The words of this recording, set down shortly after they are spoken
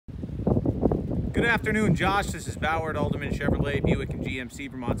Good afternoon, Josh. This is Ballard Alderman Chevrolet, Buick and GMC,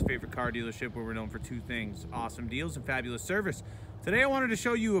 Vermont's favorite car dealership, where we're known for two things: awesome deals and fabulous service. Today I wanted to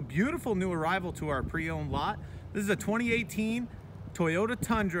show you a beautiful new arrival to our pre-owned lot. This is a 2018 Toyota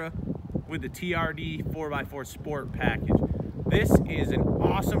Tundra with the TRD 4x4 Sport package. This is an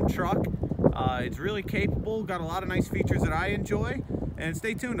awesome truck. It's really capable, got a lot of nice features that I enjoy, and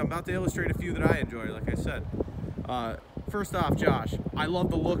stay tuned, I'm about to illustrate a few that I enjoy, like I said. First off, Josh, I love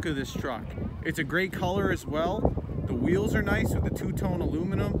the look of this truck. It's a great color as well. The wheels are nice with the two-tone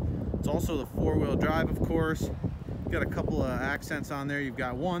aluminum. It's also the four-wheel drive, of course. Got a couple of accents on there. You've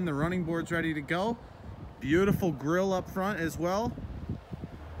got one, the running board's ready to go. Beautiful grille up front as well.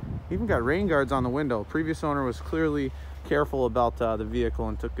 Even got rain guards on the window. Previous owner was clearly careful about the vehicle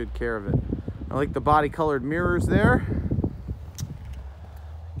and took good care of it. I like the body colored mirrors there.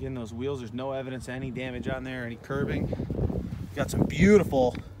 Again, those wheels, there's no evidence of any damage on there, any curbing. Got some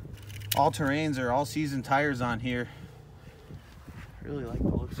beautiful all-terrains or all-season tires on here. Really like the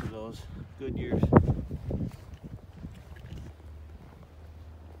looks of those. Good years.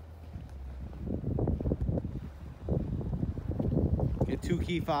 Get two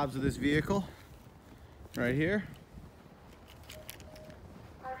key fobs of this vehicle right here.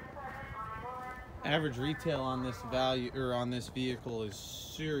 Average retail on this vehicle is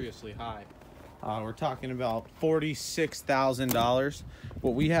seriously high. We're talking about $46,000.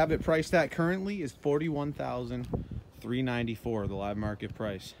 What we have it priced at currently is $41,394, the live market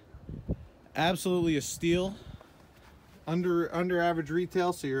price. Absolutely a steal. Under average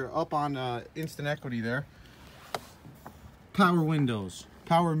retail, so you're up on instant equity there. Power windows,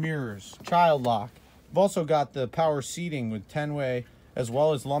 power mirrors, child lock. We've also got the power seating with 10-way as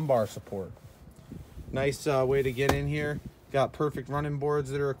well as lumbar support. Nice way to get in here. Got perfect running boards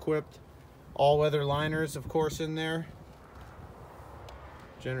that are equipped. All-weather liners, of course, in there.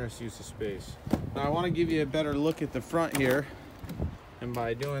 Generous use of space. Now I want to give you a better look at the front here. And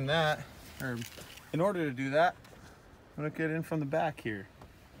by doing that, or in order to do that, I'm going to get in from the back here.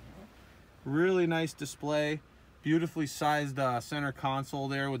 Really nice display. Beautifully sized center console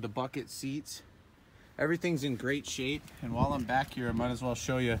there with the bucket seats. Everything's in great shape. And while I'm back here, I might as well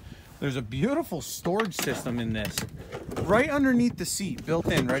show you. There's a beautiful storage system in this. Right underneath the seat,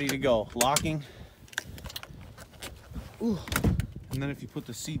 built in, ready to go. Locking. Ooh. And then if you put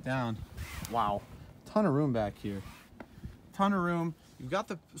the seat down, wow. Ton of room back here. Ton of room. You've got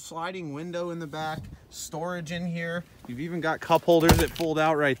the sliding window in the back. Storage in here. You've even got cup holders that fold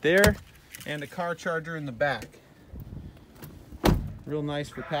out right there. And a car charger in the back. Real nice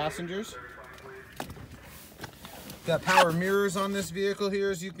for passengers. Got power mirrors on this vehicle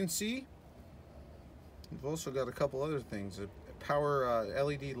here, as you can see. We've also got a couple other things. A power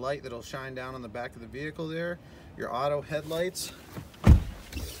LED light that'll shine down on the back of the vehicle there. Your auto headlights.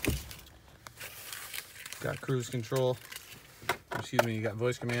 Got cruise control. Excuse me, you got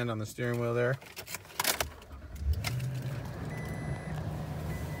voice command on the steering wheel there.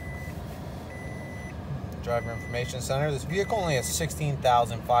 Driver information center. This vehicle only has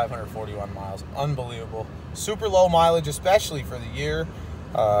 16,541 miles. Unbelievable. Super low mileage, especially for the year.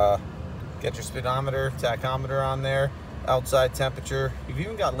 Get your speedometer, tachometer on there. Outside temperature. You've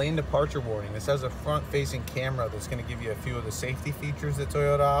even got lane departure warning. This has a front-facing camera that's going to give you a few of the safety features that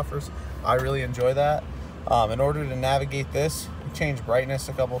Toyota offers. I really enjoy that. In order to navigate this, you change brightness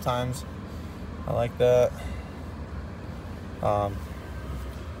a couple times. I like that.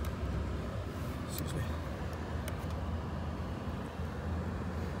 Excuse me.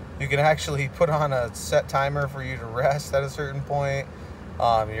 You can actually put on a set timer for you to rest at a certain point.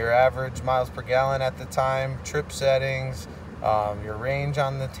 Your average miles per gallon at the time, trip settings, your range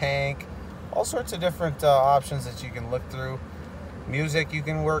on the tank, all sorts of different options that you can look through. Music you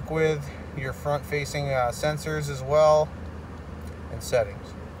can work with, your front-facing sensors as well, and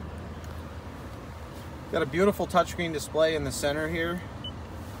settings. Got a beautiful touchscreen display in the center here.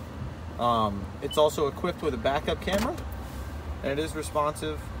 It's also equipped with a backup camera, and it is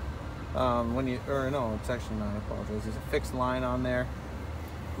responsive. It's actually not, I apologize. There's a fixed line on there.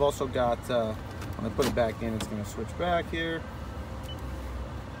 We've also got, when I put it back in, it's going to switch back here.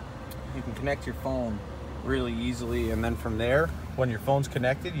 You can connect your phone really easily, and then from there, when your phone's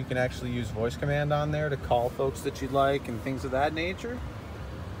connected, you can actually use voice command on there to call folks that you'd like and things of that nature.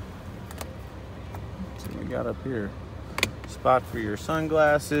 Let's see what we got up here. Spot for your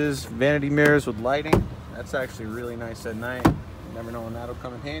sunglasses, vanity mirrors with lighting. That's actually really nice at night. You never know when that'll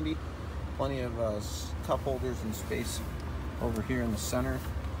come in handy. Plenty of cup holders and space over here in the center.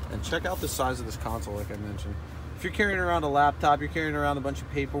 And check out the size of this console, like I mentioned. If you're carrying around a laptop, you're carrying around a bunch of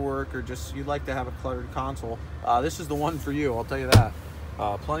paperwork, or just you'd like to have a cluttered console, this is the one for you, I'll tell you that.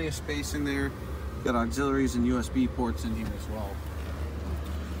 Plenty of space in there. Got auxiliaries and USB ports in here as well.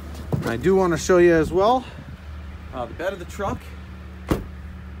 I do want to show you as well the bed of the truck.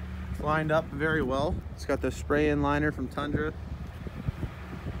 It's lined up very well. It's got the spray-in liner from Tundra.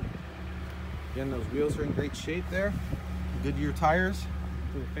 Again, those wheels are in great shape there. Goodyear tires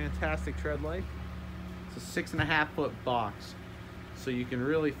with a fantastic tread life. It's a 6.5 foot box, so you can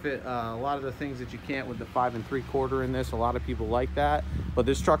really fit a lot of the things that you can't with the 5 3/4 in this. A lot of people like that, but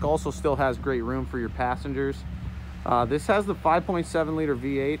this truck also still has great room for your passengers. This has the 5.7 liter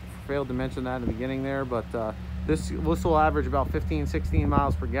V8. Failed to mention that in the beginning there, but this will average about 15-16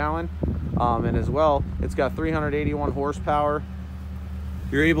 miles per gallon, and as well, it's got 381 horsepower.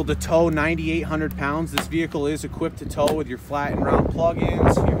 You're able to tow 9,800 pounds. This vehicle is equipped to tow with your flat and round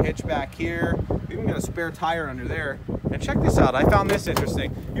plug-ins, your hitch back here. You've even got a spare tire under there. And check this out, I found this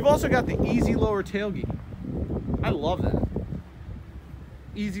interesting. You've also got the easy lower tailgate. I love that.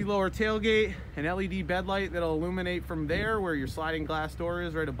 Easy lower tailgate, an LED bed light that'll illuminate from there where your sliding glass door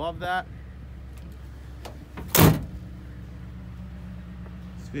is, right above that. This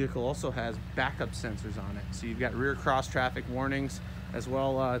vehicle also has backup sensors on it. So you've got rear cross traffic warnings as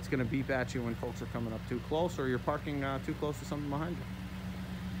well. It's gonna beep at you when folks are coming up too close or you're parking too close to something behind you.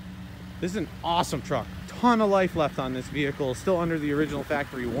 This is an awesome truck. Ton of life left on this vehicle. Still under the original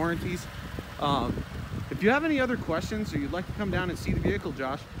factory warranties. If you have any other questions or you'd like to come down and see the vehicle,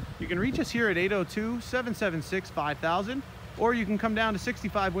 Josh, you can reach us here at 802-776-5000, or you can come down to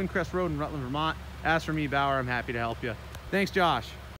 65 Windcrest Road in Rutland, Vermont. Ask for me, Bauer. I'm happy to help you. Thanks, Josh.